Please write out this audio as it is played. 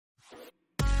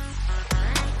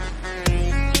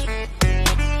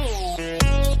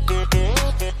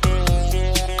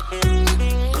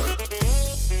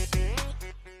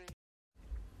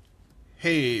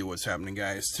Hey, what's happening,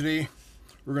 guys? Today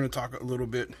we're going to talk a little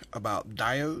bit about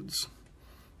diodes,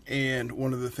 and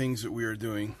one of the things that we are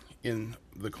doing in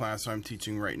the class I'm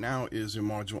teaching right now is a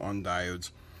module on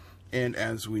diodes. And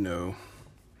as we know,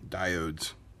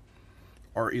 diodes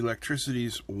are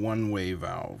electricity's one-way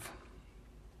valve.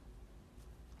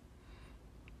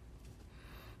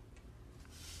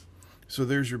 So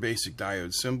there's your basic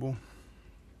diode symbol.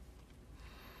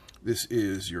 This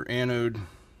is your anode.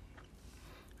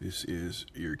 This is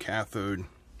your cathode.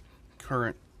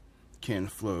 Current can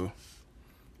flow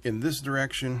in this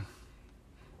direction.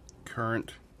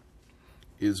 Current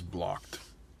is blocked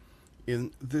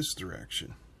in this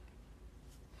direction.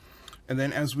 And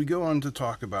then as we go on to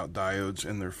talk about diodes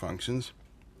and their functions,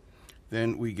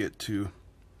 then we get to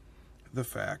the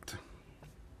fact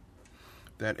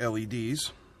that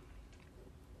LEDs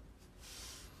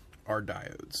are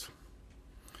diodes,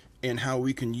 and how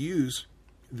we can use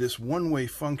this one-way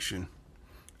function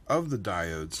of the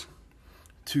diodes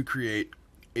to create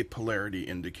a polarity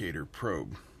indicator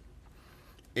probe.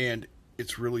 And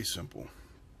it's really simple.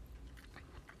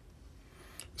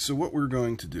 So what we're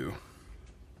going to do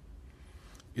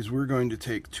is we're going to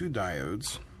take two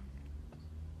diodes,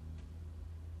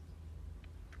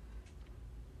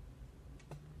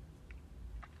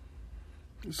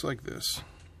 just like this.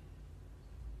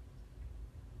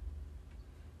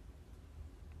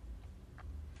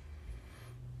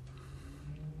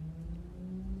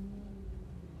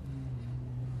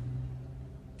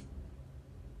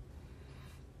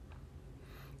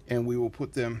 And we will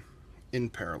put them in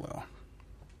parallel.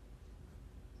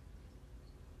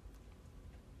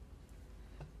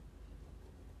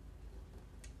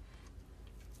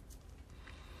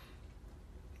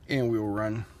 And we will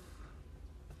run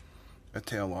a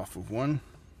tail off of one,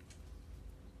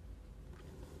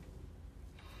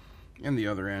 and the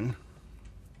other end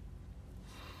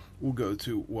will go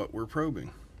to what we're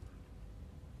probing.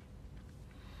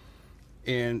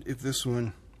 And if this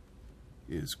one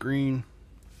is green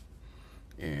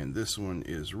and this one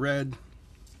is red,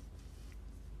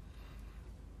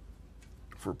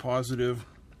 for positive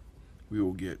we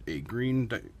will get a green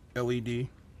LED.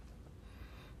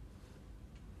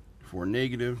 For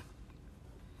negative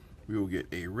we will get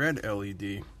a red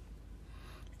LED,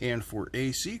 and for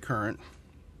AC current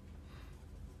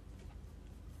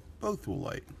both will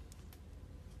light.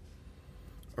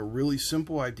 A really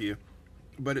simple idea,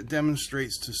 but it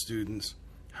demonstrates to students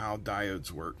how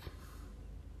diodes work.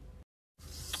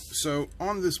 So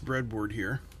on this breadboard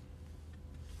here,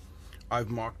 I've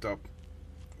mocked up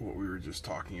what we were just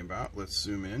talking about. Let's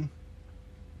zoom in.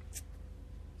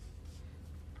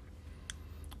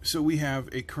 So we have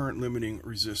a current limiting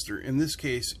resistor. In this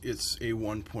case, it's a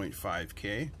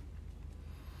 1.5K.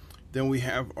 Then we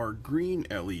have our green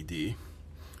LED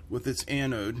with its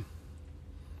anode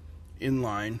in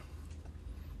line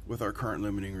with our current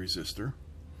limiting resistor.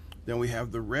 Then we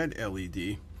have the red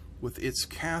LED with its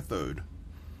cathode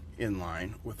in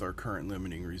line with our current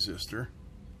limiting resistor.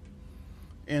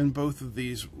 And both of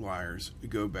these wires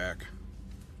go back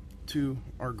to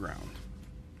our ground.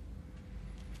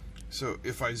 So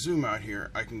if I zoom out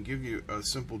here, I can give you a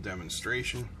simple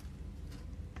demonstration.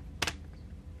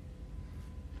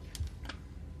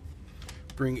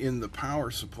 Bring in the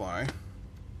power supply,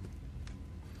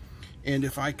 and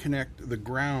if I connect the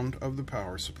ground of the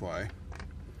power supply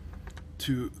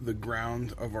to the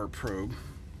ground of our probe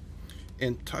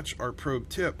and touch our probe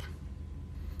tip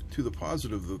to the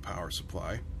positive of the power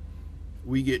supply,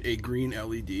 we get a green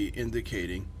LED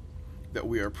indicating that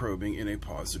we are probing in a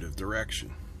positive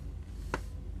direction.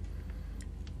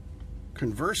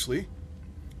 Conversely,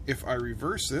 if I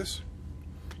reverse this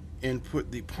and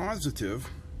put the positive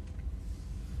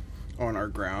on our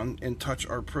ground and touch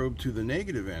our probe to the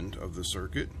negative end of the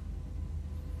circuit,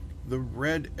 the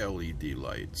red LED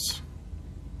lights.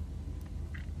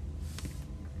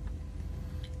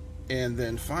 And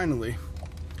then finally,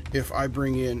 if I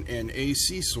bring in an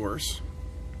AC source,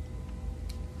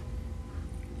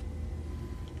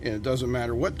 and it doesn't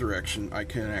matter what direction I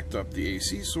connect up the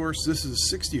AC source, this is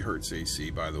 60 Hertz AC,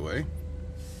 by the way,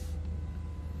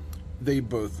 they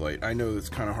both light. I know it's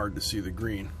kind of hard to see the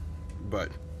green, but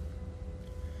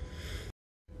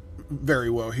very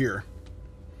well here.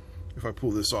 If I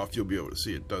pull this off, you'll be able to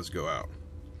see it does go out.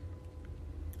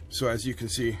 So as you can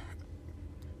see,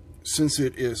 since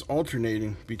it is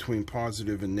alternating between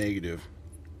positive and negative,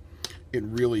 it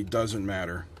really doesn't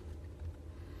matter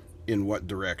in what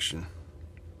direction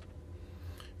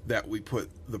that we put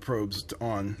the probes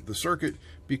on the circuit,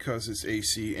 because it's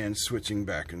AC and switching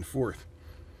back and forth.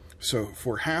 So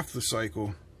for half the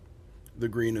cycle, the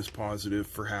green is positive.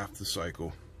 For half the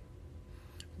cycle,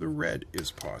 The red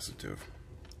is positive.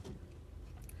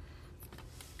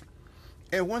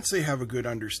 And once they have a good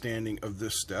understanding of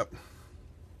this step,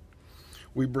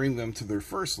 we bring them to their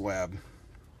first lab,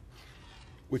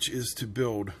 which is to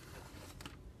build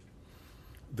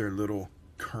their little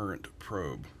current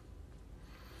probe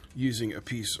using a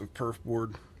piece of perf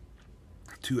board,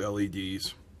 2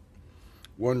 LEDs,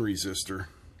 1 resistor.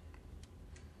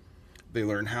 They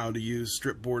learn how to use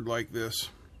strip board like this,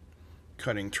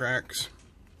 cutting tracks,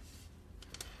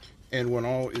 and when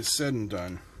all is said and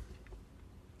done,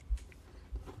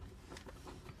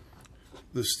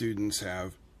 the students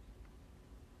have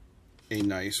a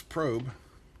nice probe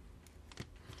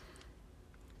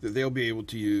that they'll be able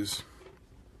to use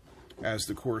as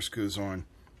the course goes on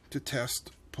to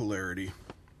test polarity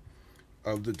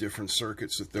of the different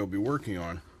circuits that they'll be working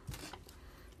on.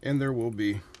 And there will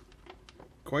be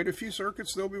quite a few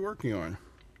circuits they'll be working on.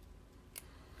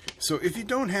 So if you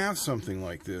don't have something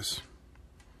like this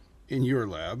in your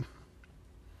lab,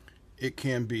 it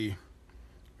can be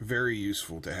very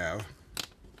useful to have,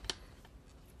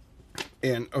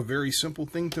 and a very simple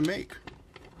thing to make.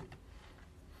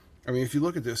 I mean, if you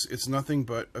look at this, it's nothing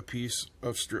but a piece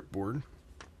of strip board,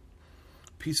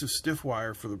 piece of stiff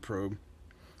wire for the probe,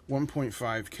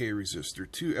 1.5K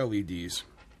resistor, 2 LEDs,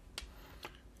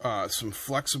 some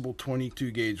flexible 22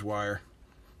 gauge wire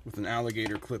with an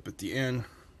alligator clip at the end.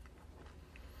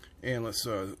 And let's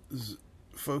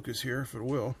focus here if it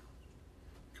will.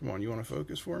 Come on, you want to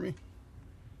focus for me?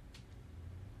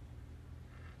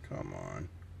 Come on.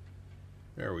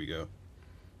 There we go.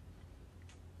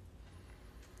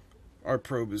 Our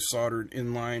probe is soldered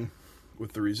in line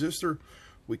with the resistor.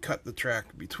 We cut the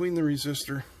track between the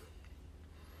resistor.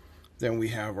 Then we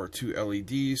have our 2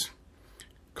 LEDs,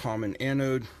 common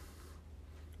anode.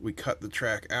 We cut the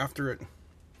track after it,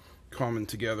 common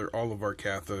together all of our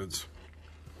cathodes,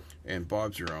 and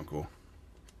Bob's your uncle.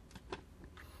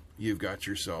 You've got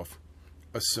yourself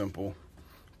a simple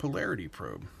polarity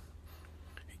probe.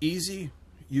 Easy,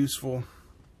 useful.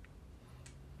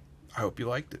 I hope you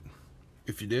liked it.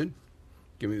 If you did,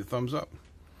 give me the thumbs up.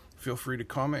 Feel free to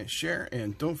comment, share,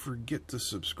 and don't forget to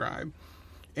subscribe.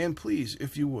 And please,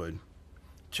 if you would,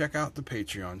 check out the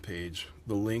Patreon page.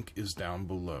 The link is down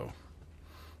below.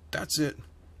 That's it.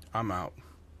 I'm out.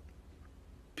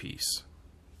 Peace.